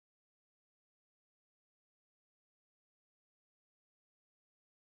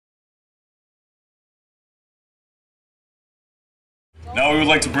Now we would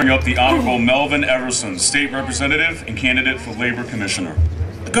like to bring up the Honorable Melvin Everson, State Representative and candidate for Labor Commissioner.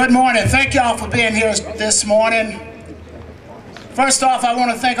 Good morning. Thank y'all for being here this morning. First off, I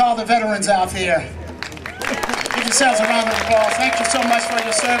want to thank all the veterans out there. Give yourselves a round of applause. Thank you so much for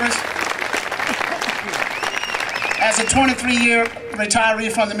your service. As a 23-year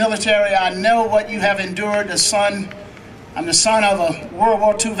retiree from the military, I know what you have endured. I'm the son of a World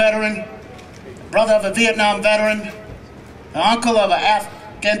War II veteran, brother of a Vietnam veteran, the uncle of an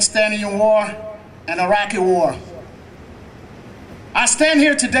Afghanistani war and Iraqi war. I stand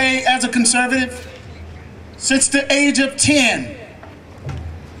here today as a conservative since the age of 10,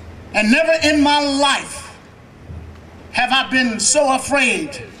 and never in my life have I been so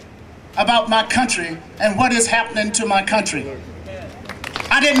afraid about my country and what is happening to my country.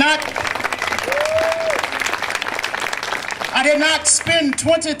 I did not spend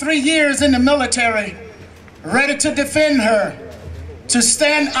 23 years in the military ready to defend her, to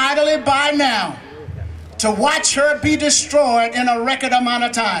stand idly by now, to watch her be destroyed in a record amount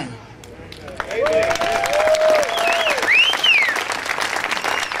of time.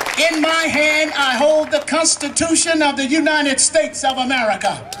 In my hand, I hold the Constitution of the United States of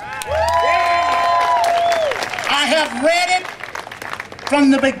America. I have read it from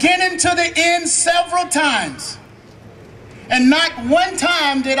the beginning to the end several times. And not one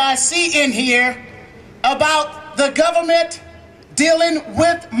time did I see in here about the government dealing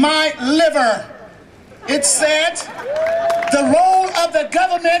with my liver. It said the role of the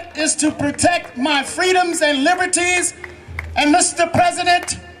government is to protect my freedoms and liberties. And Mr.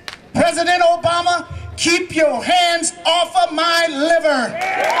 President, President Obama, keep your hands off of my liver.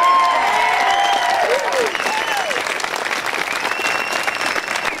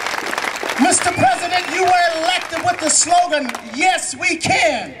 Mr. President, you were elected with the slogan, "Yes, we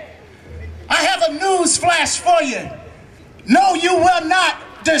can." I have a news flash for you. No, you will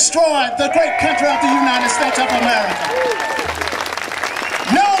not destroy the great country of the United States of America.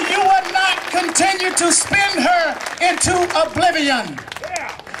 No, you will not continue to spin her into oblivion.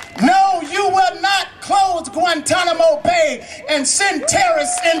 No, you will not close Guantanamo Bay and send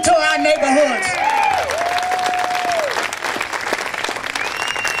terrorists into our neighborhoods.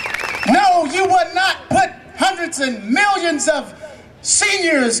 No, you will not put hundreds and millions of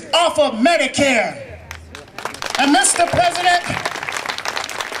seniors off of Medicare. And Mr. President,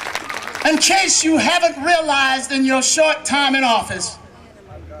 in case you haven't realized in your short time in office,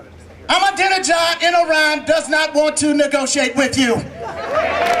 Ahmadinejad in Iran does not want to negotiate with you.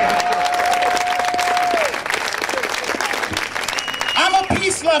 I'm a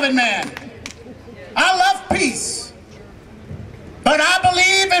peace-loving man. I love peace. But I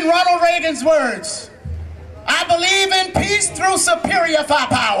believe in Ronald Reagan's words. I believe in peace through superior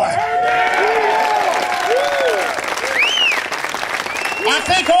firepower. I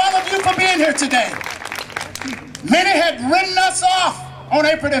thank all of you for being here today. Many had written us off on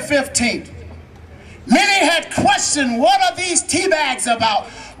April the 15th. Many had questioned, what are these tea bags about?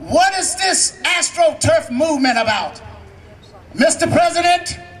 What is this AstroTurf movement about? Mr.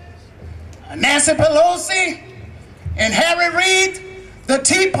 President, Nancy Pelosi, and Harry Reid, the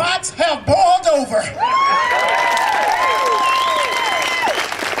teapots have boiled over.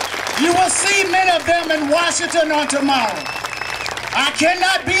 You will see many of them in Washington on tomorrow. I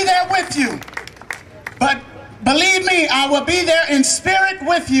cannot be there with you, but believe me, I will be there in spirit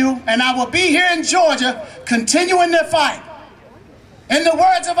with you, and I will be here in Georgia continuing the fight. In the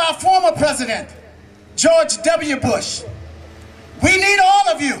words of our former president, George W. Bush, we need all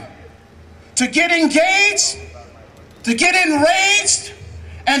of you to get engaged, to get enraged,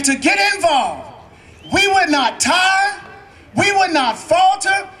 and to get involved. We would not tire, we would not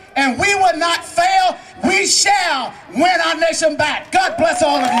falter, and we would not fail. We shall win our nation back. God bless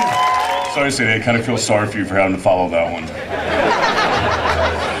all of you. Sorry to say that, I kind of feel sorry for you for having to follow that one.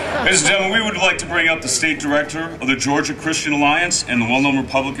 Ladies and gentlemen, we would like to bring up the State Director of the Georgia Christian Alliance and the well-known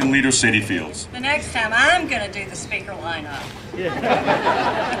Republican leader, Sadie Fields. The next time I'm going to do the speaker lineup.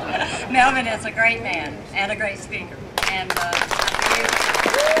 Melvin is a great man and a great speaker. And I'm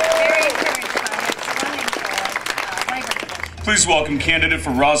very encouraged by his running for labor commission. Please welcome candidate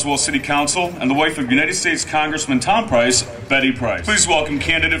for Roswell City Council and the wife of United States Congressman Tom Price, Betty Price. Please welcome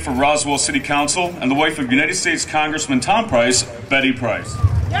candidate for Roswell City Council and the wife of United States Congressman Tom Price, Betty Price.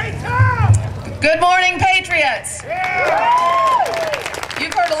 Good morning, Patriots.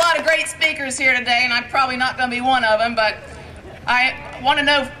 You've heard a lot of great speakers here today, and I'm probably not going to be one of them, but I want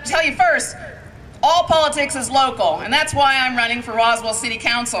to tell you first, all politics is local, and that's why I'm running for Roswell City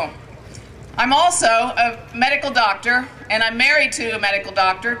Council. I'm also a medical doctor, and I'm married to a medical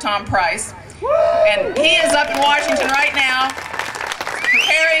doctor, Tom Price, and he is up in Washington right now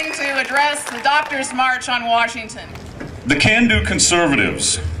preparing to address the Doctors' March on Washington. The Can Do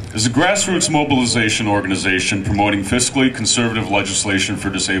Conservatives is a grassroots mobilization organization promoting fiscally conservative legislation for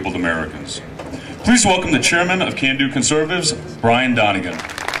disabled Americans. Please welcome the chairman of Can Do Conservatives, Brian Donegan.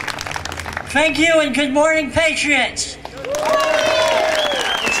 Thank you and good morning, Patriots.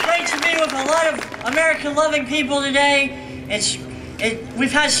 It's great to be with a lot of American-loving people today.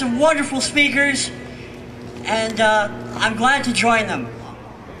 We've had some wonderful speakers, and I'm glad to join them.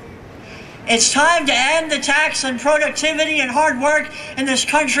 It's time to end the tax on productivity and hard work in this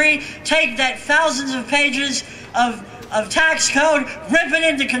country, take that thousands of pages of tax code, rip it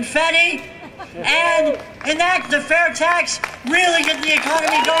into confetti, and enact the fair tax, really get the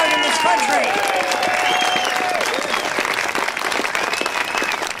economy going in this country.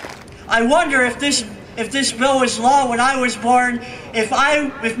 I wonder if this bill was law when I was born, if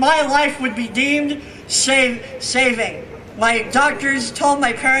my life would be deemed saving. My doctors told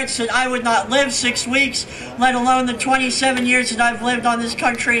my parents that I would not live 6 weeks, let alone the 27 years that I've lived on this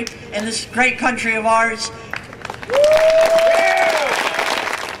country, in this great country of ours.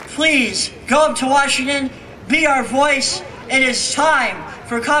 Please, go up to Washington, be our voice. It is time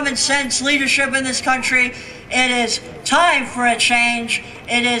for common sense leadership in this country. It is time for a change.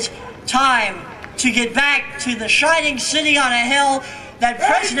 It is time to get back to the shining city on a hill that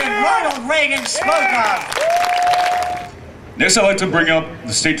President Ronald Reagan spoke of. Next, I'd like to bring up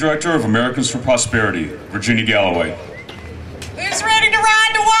the State Director of Americans for Prosperity, Virginia Galloway. Who's ready to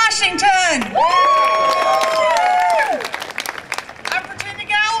ride to Washington? I'm Virginia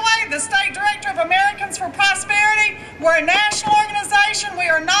Galloway, the State Director of Americans for Prosperity. We're a national organization. We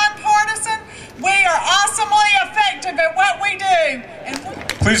are nonpartisan. We are awesomely effective at what we do.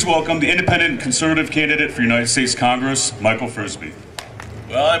 Please welcome the independent conservative candidate for United States Congress, Michael Frisby.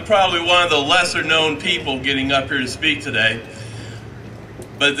 Well, I'm probably one of the lesser-known people getting up here to speak today,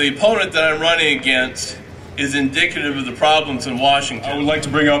 but the opponent that I'm running against is indicative of the problems in Washington. I would like to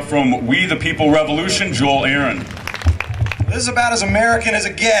bring up from We the People Revolution, Joel Aaron. This is about as American as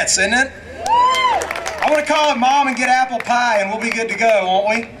it gets, isn't it? I want to call it Mom and get apple pie, and we'll be good to go, won't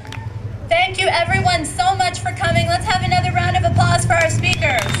we? Thank you, everyone, so much for coming. Let's have